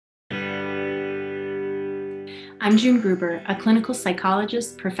I'm June Gruber, a clinical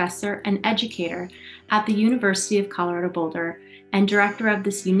psychologist, professor, and educator at the University of Colorado Boulder, and director of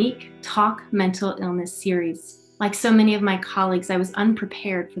this unique Talk Mental Illness series. Like so many of my colleagues, I was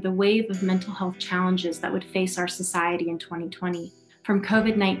unprepared for the wave of mental health challenges that would face our society in 2020. From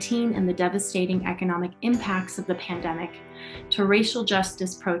COVID-19 and the devastating economic impacts of the pandemic, to racial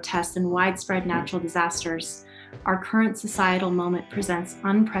justice protests and widespread natural disasters, our current societal moment presents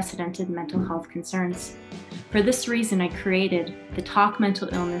unprecedented mental health concerns. For this reason, I created the Talk Mental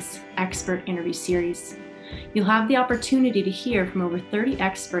Illness Expert Interview Series. You'll have the opportunity to hear from over 30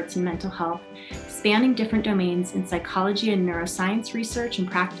 experts in mental health, spanning different domains in psychology and neuroscience research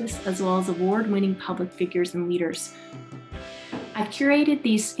and practice, as well as award-winning public figures and leaders. I've curated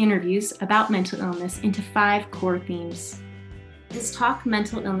these interviews about mental illness into 5 core themes. This Talk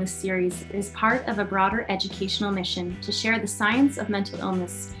Mental Illness series is part of a broader educational mission to share the science of mental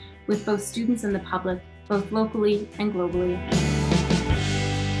illness with both students and the public, both locally and globally.